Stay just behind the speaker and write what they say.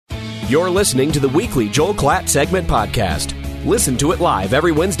You're listening to the weekly Joel Klatt segment podcast. Listen to it live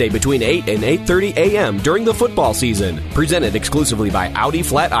every Wednesday between 8 and 8:30 a.m. during the football season. Presented exclusively by Audi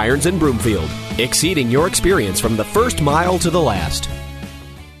Flat Irons in Broomfield. Exceeding your experience from the first mile to the last.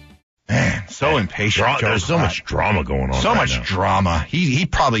 Man, so impatient. There's so much drama going on. So much drama. He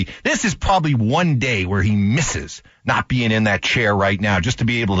probably, this is probably one day where he misses not being in that chair right now just to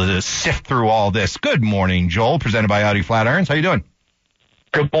be able to sift through all this. Good morning, Joel, presented by Audi Flat Irons. How you doing?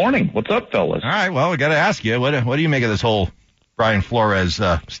 Good morning. What's up, fellas? All right, well, we got to ask you, what do you make of this whole Brian Flores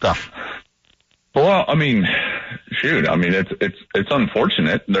stuff? Well, I mean, it's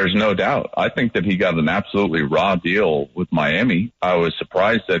unfortunate. There's no doubt. I think that he got an absolutely raw deal with Miami. I was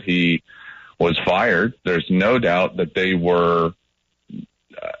surprised that he was fired. There's no doubt that they were,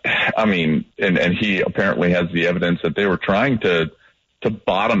 and he apparently has the evidence that they were trying to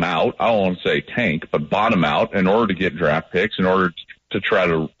bottom out. I don't want to say tank, but bottom out in order to get draft picks, in order to try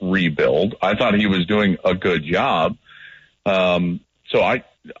to rebuild. I thought he was doing a good job. So I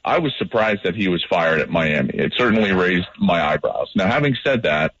was surprised that he was fired at Miami. It certainly raised my eyebrows. Now, having said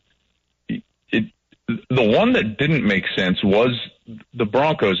that, the one that didn't make sense was the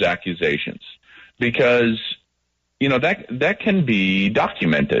Broncos accusations, because, you know, that can be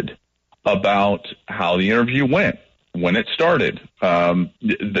documented about how the interview went, when it started.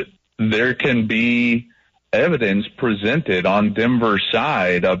 There can be evidence presented on Denver's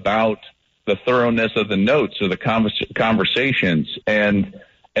side about the thoroughness of the notes or the conversations. And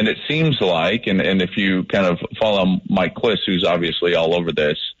it seems like, and if you kind of follow Mike Kliss, who's obviously all over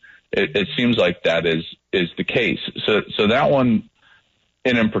this, it seems like that is the case. So that one,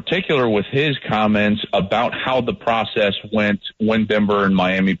 and in particular with his comments about how the process went when Denver and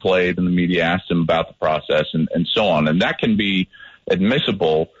Miami played, and the media asked him about the process and so on. And that can be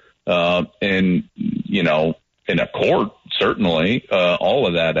admissible in a court, certainly, all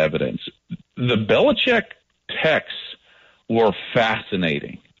of that evidence. The Belichick texts were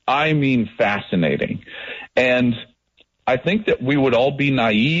fascinating. I mean, fascinating. And I think that we would all be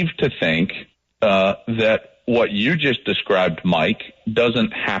naive to think that what you just described, Mike,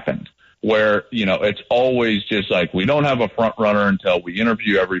 doesn't happen, where, you know, it's always just like, we don't have a front runner until we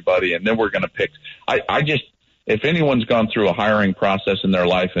interview everybody, and then we're going to pick. If anyone's gone through a hiring process in their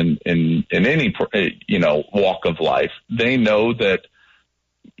life, in any, walk of life, they know that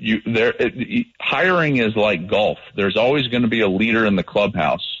hiring is like golf. There's always going to be a leader in the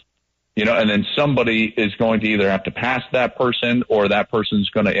clubhouse, you know, and then somebody is going to either have to pass that person, or that person's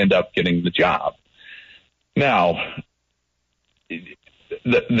going to end up getting the job. Now,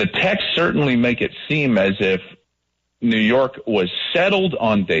 the texts certainly make it seem as if New York was settled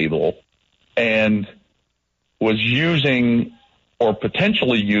on Dable and was using, or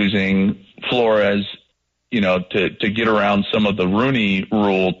potentially using, Flores, you know, to get around some of the Rooney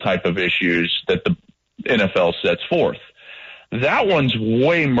Rule type of issues that the NFL sets forth. That one's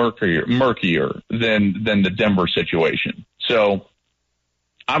way murkier than the Denver situation. So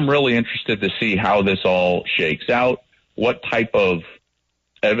I'm really interested to see how this all shakes out, what type of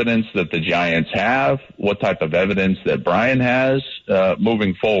evidence that the Giants have, what type of evidence that Brian has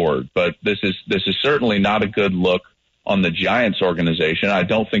moving forward. But this is certainly not a good look on the Giants organization. I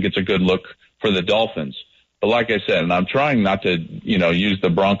don't think it's a good look for the Dolphins. But like I said, and I'm trying not to, you know, use the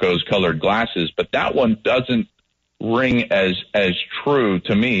Broncos colored glasses, but that one doesn't ring as true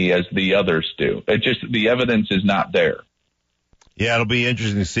to me as the others do. It just, the evidence is not there. Yeah, it'll be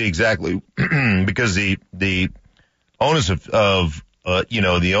interesting to see exactly because the onus of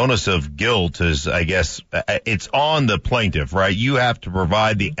the onus of guilt is, I guess, it's on the plaintiff, right? You have to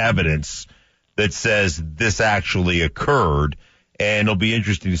provide the evidence that says this actually occurred, and it'll be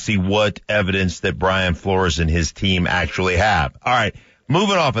interesting to see what evidence that Brian Flores and his team actually have. All right,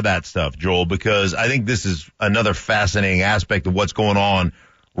 moving off of that stuff, Joel, because I think this is another fascinating aspect of what's going on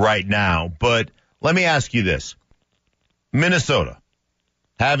right now. But let me ask you this. Minnesota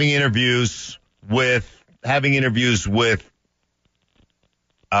having interviews with Jim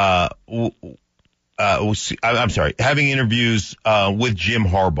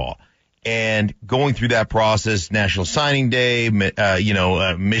Harbaugh and going through that process, National Signing Day,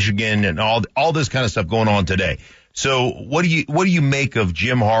 Michigan, and all this kind of stuff going on today. So what do you make of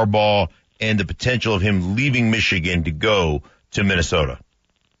Jim Harbaugh and the potential of him leaving Michigan to go to Minnesota?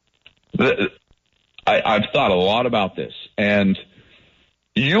 I've thought a lot about this, and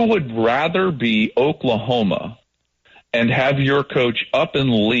you would rather be Oklahoma and have your coach up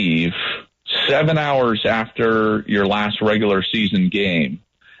and leave 7 hours after your last regular season game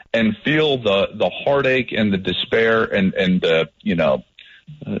and feel the heartache and the despair and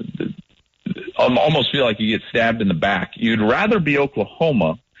almost feel like you get stabbed in the back. You'd rather be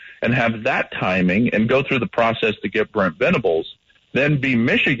Oklahoma and have that timing and go through the process to get Brent Venables, then be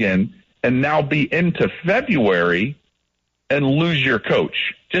Michigan and now be into February and lose your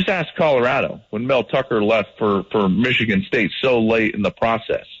coach. Just ask Colorado when Mel Tucker left for Michigan State so late in the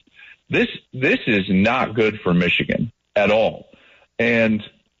process. This is not good for Michigan at all. And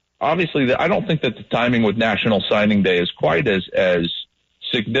obviously, I don't think that the timing with National Signing Day is quite as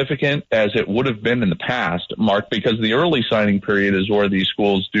significant as it would have been in the past, Mark, because the early signing period is where these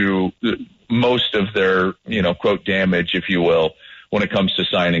schools do most of their, quote, damage, if you will, when it comes to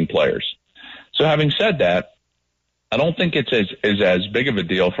signing players. So having said that, I don't think it's as big of a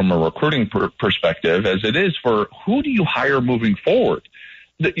deal from a recruiting perspective as it is for who do you hire moving forward.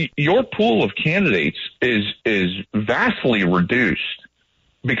 Your pool of candidates is vastly reduced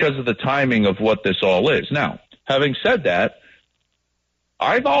because of the timing of what this all is. Now, having said that,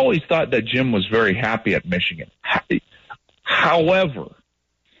 I've always thought that Jim was very happy at Michigan. However,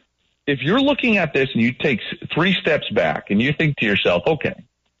 if you're looking at this and you take 3 steps back and you think to yourself, okay,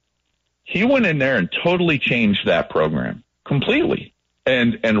 he went in there and totally changed that program completely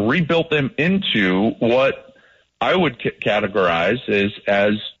and rebuilt them into what I would categorize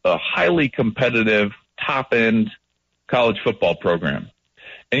as a highly competitive top-end college football program.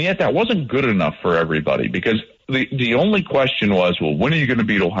 And yet that wasn't good enough for everybody because the only question was, well, when are you going to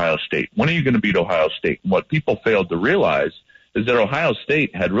beat Ohio State? When are you going to beat Ohio State? And what people failed to realize is that Ohio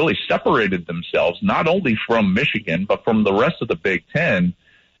State had really separated themselves not only from Michigan, but from the rest of the Big Ten,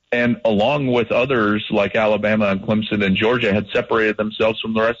 and along with others like Alabama and Clemson and Georgia had separated themselves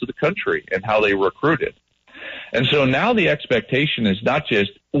from the rest of the country and how they recruited. And so now the expectation is not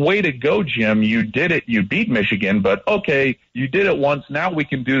just, way to go, Jim, you did it, you beat Michigan, but okay, you did it once, now we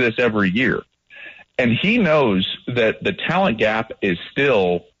can do this every year. And he knows that the talent gap is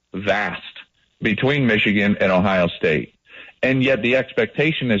still vast between Michigan and Ohio State. And yet the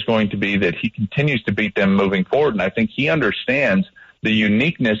expectation is going to be that he continues to beat them moving forward. And I think he understands the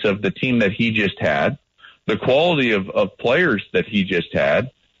uniqueness of the team that he just had, the quality of players that he just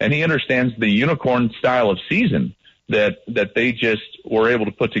had, and he understands the unicorn style of season that they just were able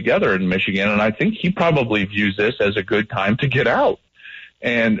to put together in Michigan. And I think he probably views this as a good time to get out.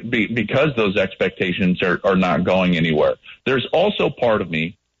 And because those expectations are not going anywhere. There's also part of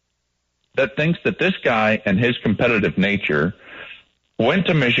me that thinks that this guy and his competitive nature went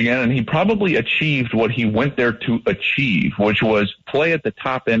to Michigan and he probably achieved what he went there to achieve, which was play at the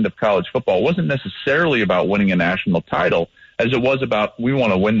top end of college football. It wasn't necessarily about winning a national title as it was about we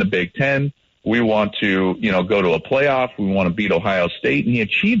want to win the Big Ten. We want to, go to a playoff. We want to beat Ohio State. And he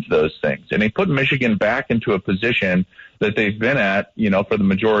achieved those things. And he put Michigan back into a position that they've been at, for the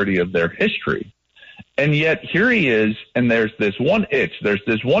majority of their history. And yet here he is, and there's this one itch, there's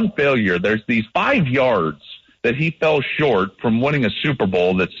this one failure, there's these 5 yards that he fell short from winning a Super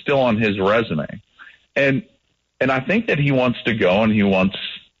Bowl that's still on his resume. And I think that he wants to go and he wants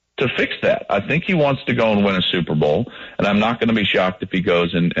to fix that. I think he wants to go and win a Super Bowl, and I'm not going to be shocked if he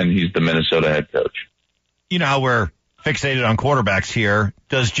goes and he's the Minnesota head coach. You know how we're fixated on quarterbacks here.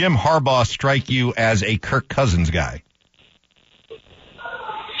 Does Jim Harbaugh strike you as a Kirk Cousins guy?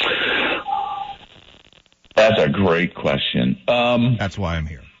 That's a great question. That's why I'm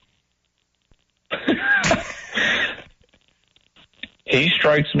here. He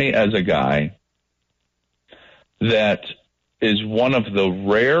strikes me as a guy that is one of the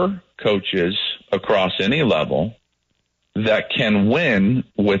rare coaches across any level that can win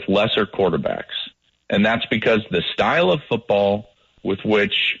with lesser quarterbacks. And that's because the style of football with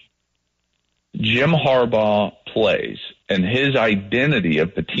which Jim Harbaugh plays and his identity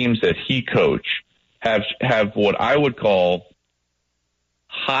of the teams that he coached have what I would call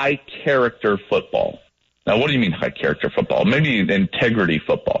high character football. Now, what do you mean high character football? Maybe integrity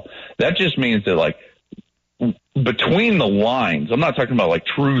football. That just means that between the lines, I'm not talking about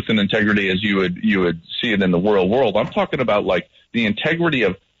truth and integrity as you would see it in the real world. I'm talking about the integrity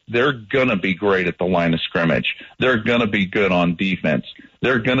of they're going to be great at the line of scrimmage. They're going to be good on defense.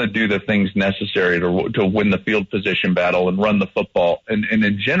 They're going to do the things necessary to win the field position battle and run the football. And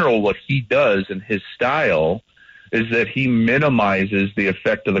in general, what he does in his style is that he minimizes the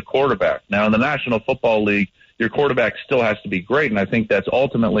effect of the quarterback. Now, in the National Football League, your quarterback still has to be great, and I think that's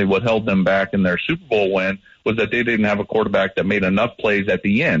ultimately what held them back in their Super Bowl win was that they didn't have a quarterback that made enough plays at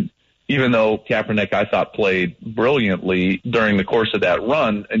the end, even though Kaepernick, I thought, played brilliantly during the course of that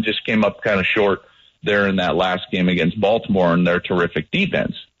run and just came up kind of short there in that last game against Baltimore and their terrific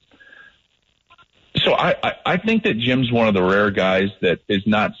defense. So I think that Jim's one of the rare guys that is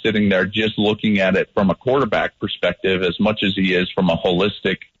not sitting there just looking at it from a quarterback perspective as much as he is from a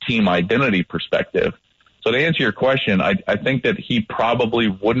holistic team identity perspective. So to answer your question, I think that he probably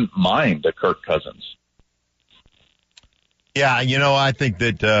wouldn't mind a Kirk Cousins. Yeah, I think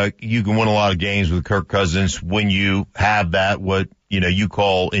that you can win a lot of games with Kirk Cousins when you have that, what, you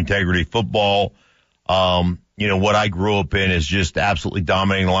call integrity football. What I grew up in is just absolutely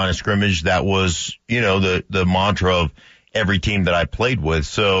dominating the line of scrimmage. That was, the mantra of every team that I played with.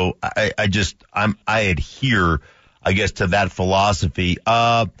 So I adhere, I guess, to that philosophy.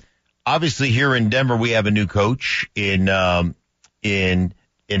 Obviously here in Denver, we have a new coach in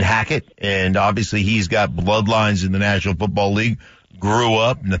Hackett, and obviously he's got bloodlines in the National Football League. Grew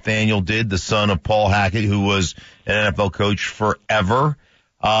up, Nathaniel did, the son of Paul Hackett, who was an NFL coach forever.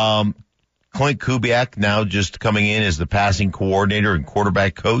 Clint Kubiak now just coming in as the passing coordinator and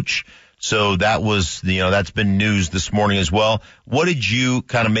quarterback coach. So that was, that's been news this morning as well. What did you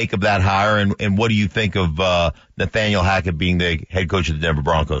kind of make of that hire, and what do you think of Nathaniel Hackett being the head coach of the Denver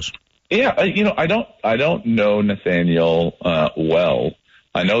Broncos? Yeah, I don't know Nathaniel well.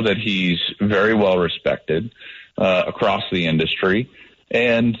 I know that he's very well respected across the industry,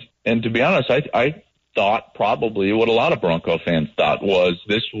 and to be honest, I thought probably what a lot of Bronco fans thought was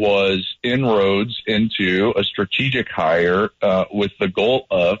this was inroads into a strategic hire with the goal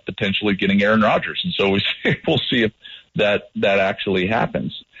of potentially getting Aaron Rodgers, and so we'll see if that actually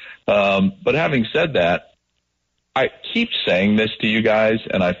happens. But having said that, I keep saying this to you guys,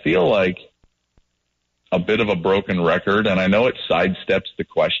 and I feel like a bit of a broken record, and I know it sidesteps the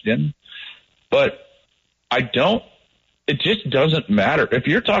question, but it just doesn't matter. If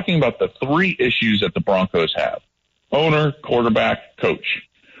you're talking about the three issues that the Broncos have, owner, quarterback, coach,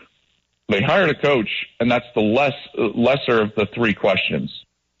 they hired a coach, and that's the lesser of the three questions.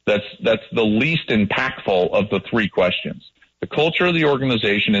 That's the least impactful of the three questions. The culture of the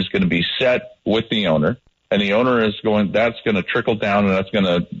organization is going to be set with the owner, and the owner that's going to trickle down, and that's going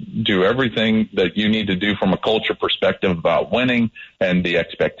to do everything that you need to do from a culture perspective about winning and the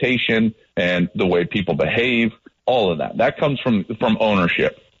expectation and the way people behave, all of that. That comes from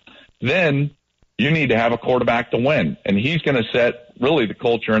ownership. Then you need to have a quarterback to win, and he's going to set really the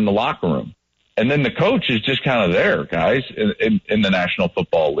culture in the locker room. And then the coach is just kind of there, guys, in the National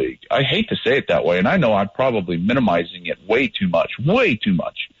Football League. I hate to say it that way, and I know I'm probably minimizing it way too much.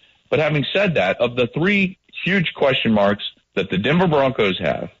 But having said that, of the three huge question marks that the Denver Broncos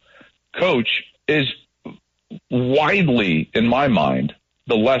have, coach is widely, in my mind,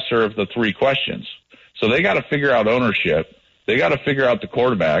 the lesser of the three questions. So they got to figure out ownership. They got to figure out the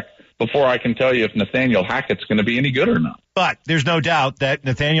quarterback before I can tell you if Nathaniel Hackett's going to be any good or not. But there's no doubt that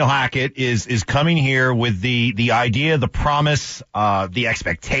Nathaniel Hackett is coming here with the idea, the promise, the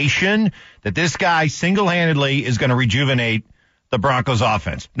expectation that this guy single-handedly is going to rejuvenate the Broncos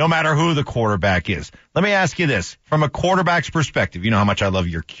offense, no matter who the quarterback is. Let me ask you this. From a quarterback's perspective, you know how much I love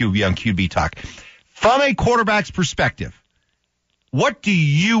your young QB talk. From a quarterback's perspective, what do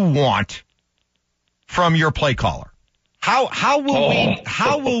you want from your play caller? How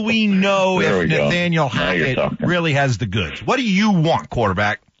will we know if Nathaniel Hackett really has the goods? What do you want,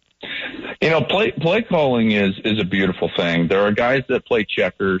 quarterback? Play calling is a beautiful thing. There are guys that play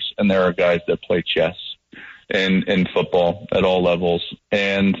checkers, and there are guys that play chess in football at all levels.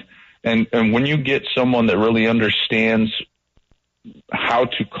 And when you get someone that really understands how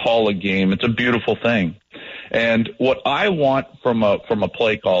to call a game, it's a beautiful thing. And what I want from a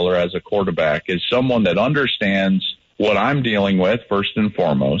play caller as a quarterback is someone that understands what I'm dealing with first and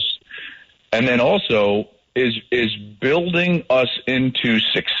foremost, and then also is building us into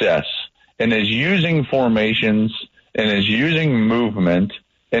success, and is using formations, and is using movement,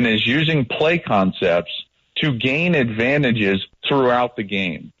 and is using play concepts to gain advantages throughout the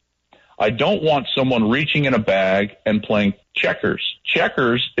game. I don't want someone reaching in a bag and playing checkers.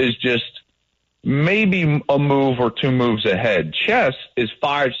 Checkers is just maybe a move or two moves ahead. Chess is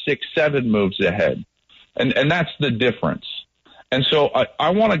 5, 6, 7 moves ahead. And that's the difference. And so I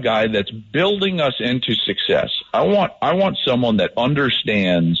want a guy that's building us into success. I want someone that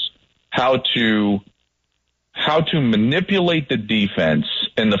understands how to manipulate the defense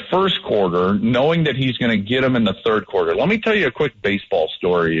in the first quarter, knowing that he's going to get them in the third quarter. Let me tell you a quick baseball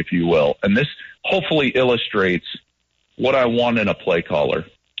story, if you will, and this hopefully illustrates what I want in a play caller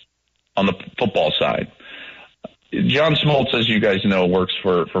on the football side. John Smoltz, as you guys know, works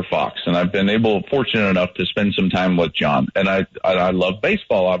for Fox, and I've been fortunate enough to spend some time with John. And I love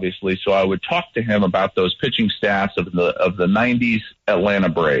baseball, obviously, so I would talk to him about those pitching staffs of the 90s Atlanta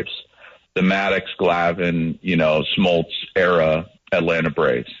Braves, the Maddox, Glavine, Smoltz era Atlanta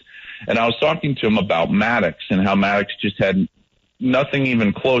Braves. And I was talking to him about Maddox and how Maddox just had nothing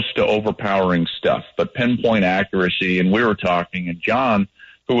even close to overpowering stuff, but pinpoint accuracy. And we were talking, and John,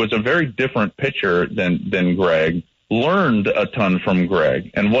 who was a very different pitcher than Greg, learned a ton from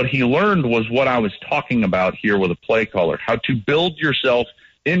Greg. And what he learned was what I was talking about here with a play caller, how to build yourself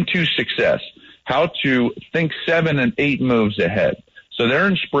into success, how to think 7 and 8 moves ahead. So they're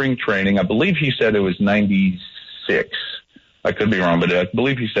in spring training. I believe he said it was 96. I could be wrong, but I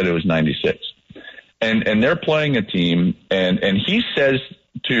believe he said it was 96. And they're playing a team, and he says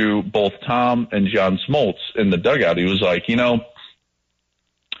to both Tom and John Smoltz in the dugout, he was like,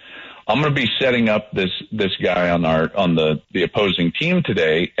 I'm going to be setting up this guy on the opposing team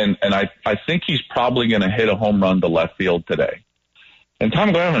today, and I think he's probably going to hit a home run to left field today. And Tom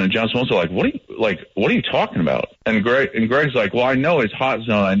Glavine and John Smoltz are like, what are you talking about? And Greg's like, well, I know his hot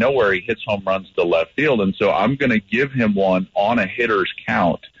zone. I know where he hits home runs to left field, and so I'm going to give him one on a hitter's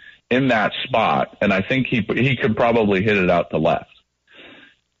count in that spot, and I think he could probably hit it out to left.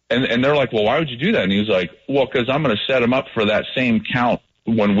 And they're like, well, why would you do that? And he was like, well, because I'm going to set him up for that same count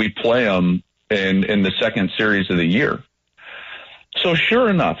when we play him in the second series of the year. So sure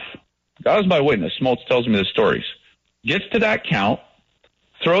enough, God is my witness. Smoltz tells me the stories. Gets to that count,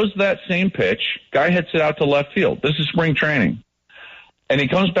 throws that same pitch, guy hits it out to left field. This is spring training. And he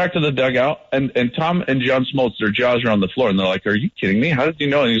comes back to the dugout, and Tom and John Smoltz, their jaws are on the floor, and they're like, are you kidding me? How did you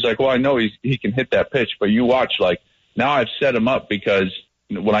know? And he's like, well, I know he can hit that pitch, but you watch, like, now I've set him up because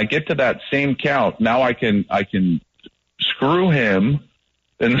when I get to that same count, now I can screw him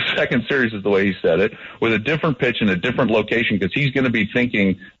in the second series is the way he said it, with a different pitch in a different location, because he's going to be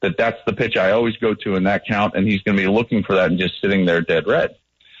thinking that that's the pitch I always go to in that count, and he's going to be looking for that and just sitting there dead red.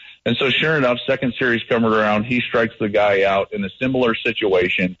 And so sure enough, second series coming around, he strikes the guy out in a similar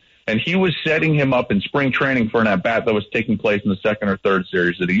situation, and he was setting him up in spring training for an at-bat that was taking place in the second or third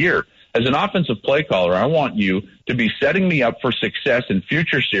series of the year. As an offensive play caller, I want you to be setting me up for success in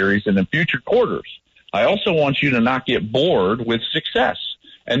future series and in future quarters. I also want you to not get bored with success.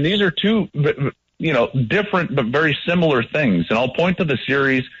 And these are two, different but very similar things. And I'll point to the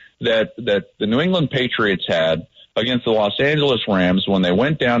series that the New England Patriots had against the Los Angeles Rams when they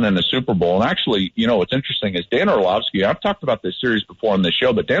went down in the Super Bowl. And actually, what's interesting is Dan Orlovsky, I've talked about this series before on this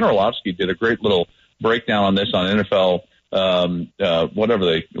show, but Dan Orlovsky did a great little breakdown on this on NFL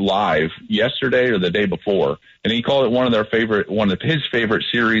live yesterday or the day before. And he called it one of his favorite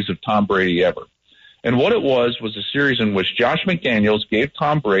series of Tom Brady ever. And what it was a series in which Josh McDaniels gave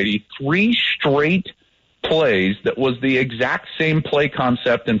Tom Brady 3 straight plays that was the exact same play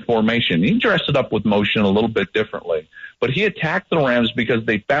concept and formation. He dressed it up with motion a little bit differently, but he attacked the Rams because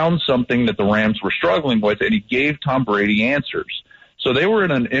they found something that the Rams were struggling with, and he gave Tom Brady answers. So they were in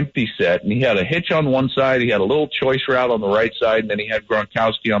an empty set, and he had a hitch on one side, he had a little choice route on the right side, and then he had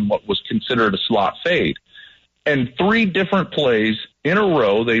Gronkowski on what was considered a slot fade. And 3 different plays in a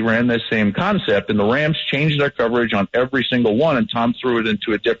row, they ran this same concept, and the Rams changed their coverage on every single one, and Tom threw it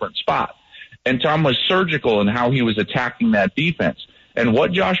into a different spot. And Tom was surgical in how he was attacking that defense. And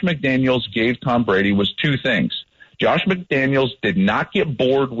what Josh McDaniels gave Tom Brady was 2 things. Josh McDaniels did not get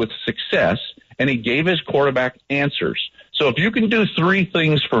bored with success, and he gave his quarterback answers. So if you can do 3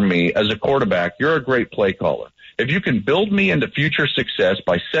 things for me as a quarterback, you're a great play caller. If you can build me into future success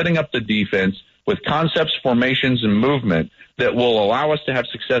by setting up the defense with concepts, formations, and movement that will allow us to have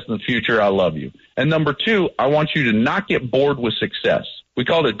success in the future, I love you. And number 2, I want you to not get bored with success. We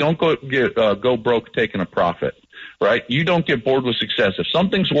call it don't go broke taking a profit, right? You don't get bored with success. If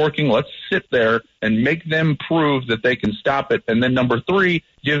something's working, let's sit there and make them prove that they can stop it. And then number 3,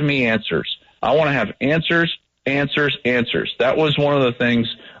 give me answers. I want to have answers. That was one of the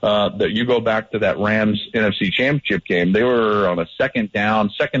things that you go back to that Rams NFC Championship game. They were on a second down,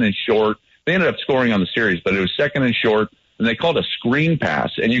 second and short. They ended up scoring on the series, but it was second and short, and they called a screen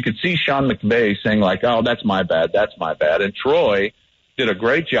pass. And you could see Sean McVay saying, like, oh, that's my bad. And Troy did a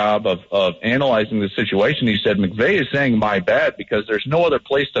great job of analyzing the situation. He said, McVay is saying my bad because there's no other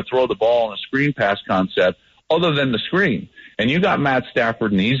place to throw the ball in a screen pass concept other than the screen. And you got Matt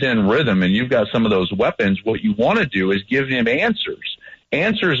Stafford, and he's in rhythm, and you've got some of those weapons. What you want to do is give him answers.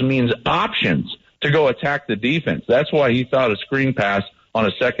 Answers means options to go attack the defense. That's why he thought a screen pass on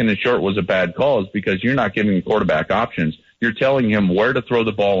a second and short was a bad call, is because you're not giving the quarterback options. You're telling him where to throw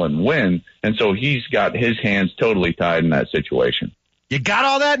the ball and when, and so he's got his hands totally tied in that situation. You got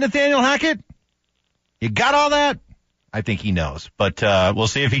all that, Nathaniel Hackett? You got all that? I think he knows, but we'll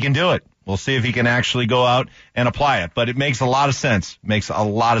see if he can do it. We'll see if he can actually go out and apply it, but it makes a lot of sense.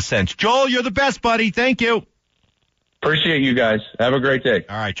 Joel, you're the best, buddy. Thank you. Appreciate you guys. Have a great day.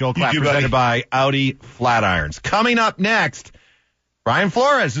 All right, Joel Klatt, presented by Audi Flat Irons. Coming up next, Brian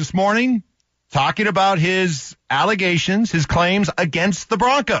Flores this morning talking about his allegations, his claims against the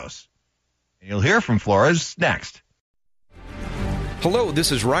Broncos. You'll hear from Flores next. Hello,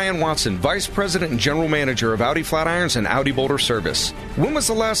 this is Ryan Watson, Vice President and General Manager of Audi Flat Irons and Audi Boulder Service. When was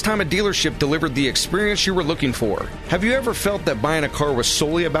the last time a dealership delivered the experience you were looking for? Have you ever felt that buying a car was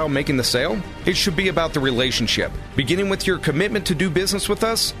solely about making the sale? It should be about the relationship, beginning with your commitment to do business with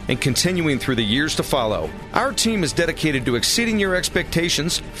us and continuing through the years to follow. Our team is dedicated to exceeding your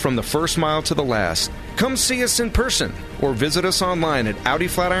expectations from the first mile to the last. Come see us in person or visit us online at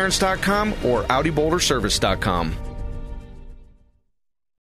AudiFlatirons.com or AudiBoulderService.com.